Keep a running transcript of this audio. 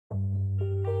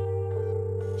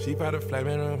She found a flat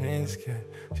man on hands, cat.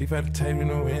 She found a tape,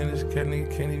 no windows, cat. Nigga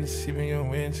can't even see me on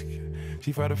windows, cat.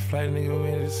 She found a flight, nigga,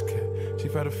 windows, cat. She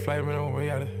found a flight, man, on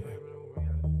way out of here.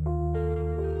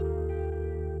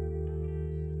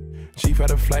 She found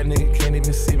a flight, nigga can't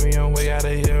even see me on way out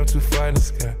of here. I'm too far in the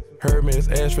sky. Heard me, it's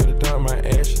ash for the dump, my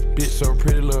ashes. Bitch so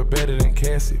pretty, look better than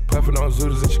Cassie. Puffin on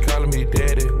Zootiez and she calling me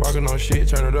daddy. Walking on shit,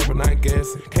 turn it up and not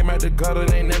gassing. Came out the gutter,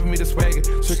 they ain't never me the swagger.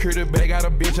 Secure the bag, got a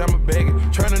bitch, I'm a bagger.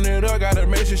 Turning it up, gotta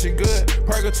make sure she good.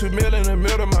 Park a 2 mil in the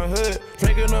middle of my hood.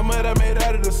 Drinking the mud I made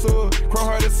out of the sewer. Chrome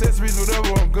heart accessories,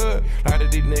 whatever, I'm good. A lot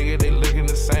of these niggas, they looking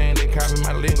the same. They copy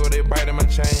my lingo, they biting my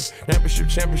chain.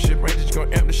 Championship, Rangers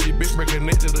gon' empty shit. Big break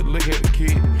connected to look at the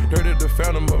kid. Dirty the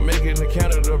fountain, but making the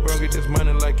counter, bro. Get this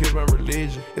money like it's my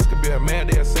religion. This could be a mad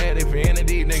day or sad day for any of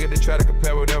these niggas that try to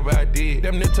compare whatever I did.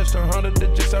 Them niggas touched 100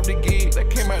 that just off the gig. That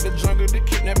came out the jungle, they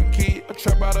kidnapping kid. I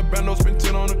trap out a bando, spend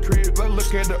 10 on the crib. I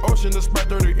look at the ocean, the spot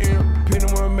 30 M.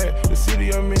 Depending where I'm at, the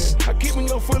city I'm in. I keep me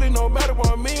on fully no matter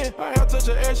where I'm in. I have touch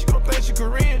her ass, she gon' think she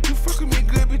Korean. You fucking me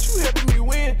good, bitch, you helping me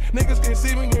win. Niggas can't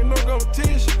see me, ain't no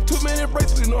competition. Too many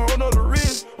bracelets, no whole nother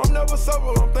wrist. I'm never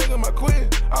sober, I'm thinking my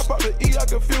quit. I pop the E, I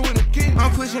can feel when the kid.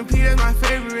 I'm pushing P, that's my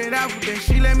favorite alphabet.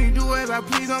 She let me do as I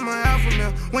please on my alpha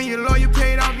male. When your lawyer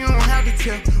paid off, you don't have to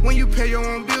tell. When you pay your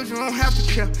own bills, you don't have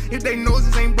to care. If they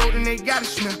noses ain't broke, then they gotta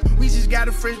smell. We just got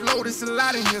a fresh load, it's a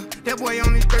lot in here. That boy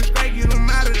on his third strike, get him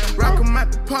out of there. Rock him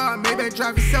out the par, maybe I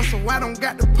drive itself, so I don't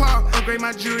got the par. Upgrade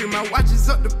my jewelry, my watch is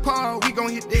up the par. We gon'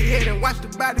 hit the head and watch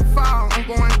the body fall. I'm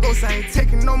going ghost, I ain't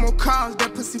taking no more calls.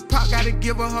 That pussy pop, gotta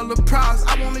give her her applause.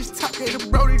 I want this top, get the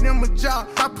brody, them a job.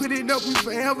 If I put it up, we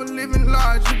forever living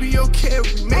large. You be okay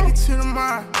if we make it to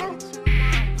tomorrow.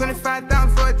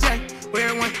 25,000 for a jacket. Where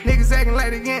everyone niggas acting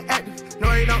like they getting active. No,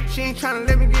 they don't. She ain't tryna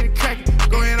let me get it crackin'.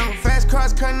 Go ahead on fast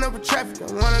cars cutting up with traffic.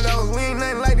 I'm one of those. We ain't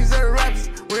nothing like these other rappers.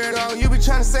 Weirdo, you be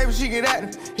tryna say but she get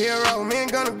at them. Hero, me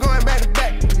ain't gonna going back to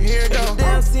back. Here it go.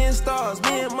 Damn, seeing stars,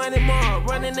 me and Money Mar.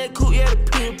 Running that coupe, yeah, the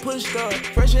P and push stars.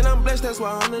 Fresh and I'm blessed, that's why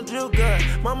I'm the drill guy.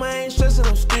 Mama ain't stressing,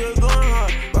 I'm still going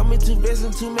hard. Bought me 2 vests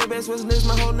and 2 Maybachs. What's next?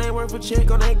 My whole name worth a check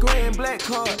on that gray and black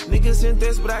card. Niggas in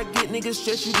this, but I get niggas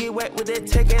stressed. You get whacked with that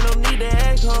tech, ain't no need to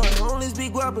act hard. Only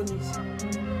speak guapanese.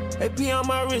 AP on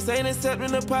my wrist, ain't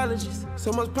accepting apologies.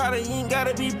 So much pride, you ain't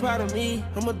gotta be proud of me.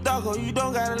 I'm a doggo, you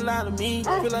don't gotta lie to me.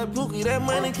 Feel like Pookie, that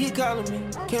money keep calling me.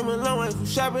 Came a long way from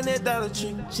shopping at Dollar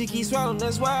Tree. She keep swallowing,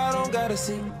 that's why I don't gotta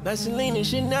see. Like she leaning,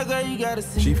 she now girl, you gotta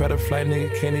see. She found a flight,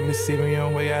 nigga can't even see me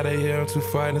on way out of here. I'm too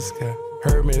far in the sky.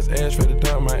 Heard me, it's ash for the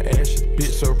dump, my ashes. Bitch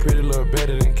so pretty, look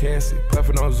better than Cassie.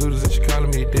 Puffin on Zootiez and she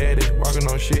calling me daddy. Walking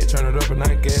on shit, turn it up and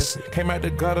not gassing. Came out the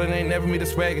gutter and ain't never me the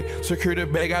swagger. Secure the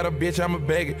bag, got a bitch, I'm a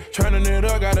bagger. Turning it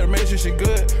up, gotta make sure she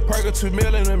good. Park a 2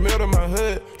 mil in the middle of my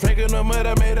hood. Drinking the mud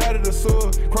I made out of the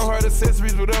sewer. Chrome heart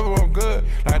accessories, whatever, I'm good.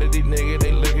 A lot of these niggas,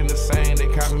 they looking the same.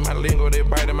 They copy my lingo, they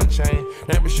biting my chain.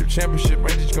 Championship,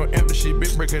 Rangers gon' empty shit.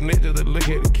 Big break connected to look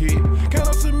at the kid. Count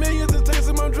up some millions and take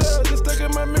some on drugs. Just stuck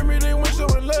in my memory, they went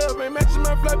showing love. Ain't matching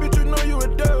my fly, bitch, you know you a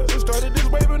dub. Just started this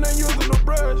wave and ain't using no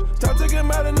brush. Stop taking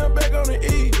him out and I'm back on the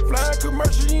E. Flying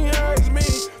commercial, you ain't how it's me.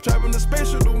 Driving the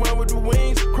spaceship, the one with the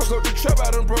wings. Croak up the trap,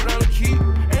 I done broke down the key.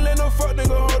 Ain't let no fuck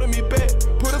nigga holding me back.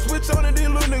 Put a switch on and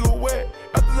then little nigga wet.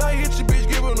 After I hit you, bitch,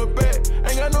 give him the back.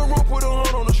 Ain't got no room, put a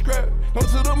hand on the strap. Go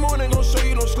to the moon, ain't gon' show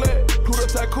you no slack. Pluto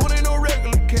tycoon ain't no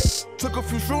regular cat. Took a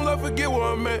few shrooms, I forget where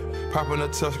I'm at. Popping a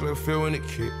touch, like feel when it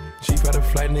kick. She found a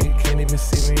flight, nigga can't even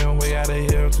see me on way out of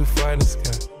here. I'm too far in the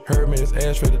sky. Heard me, it's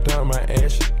ash for the dump, my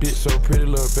ashes. Bitch so pretty,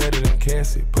 look better than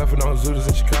Cassie. Puffin on Zootiez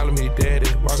and she calling me daddy.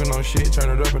 Walking on shit,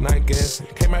 turn it up and not gassing.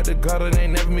 Came out the gutter, they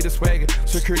ain't never me the swagger.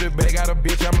 Secure the bag, got a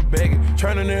bitch, I'm a bagger.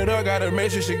 Turning it up, gotta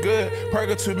make sure she good. Park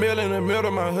a 2 mil in the middle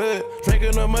of my hood.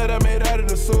 Drinking the mud I made out of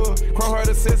the sewer. Chrome heart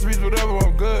accessories, whatever,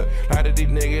 I'm good. A lot of these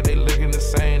niggas, they looking the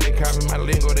same. They copy my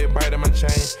lingo, they biting my chain.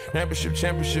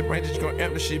 Championship, Rangers gon'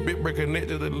 empty shit. Big break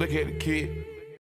connected to look at the kid.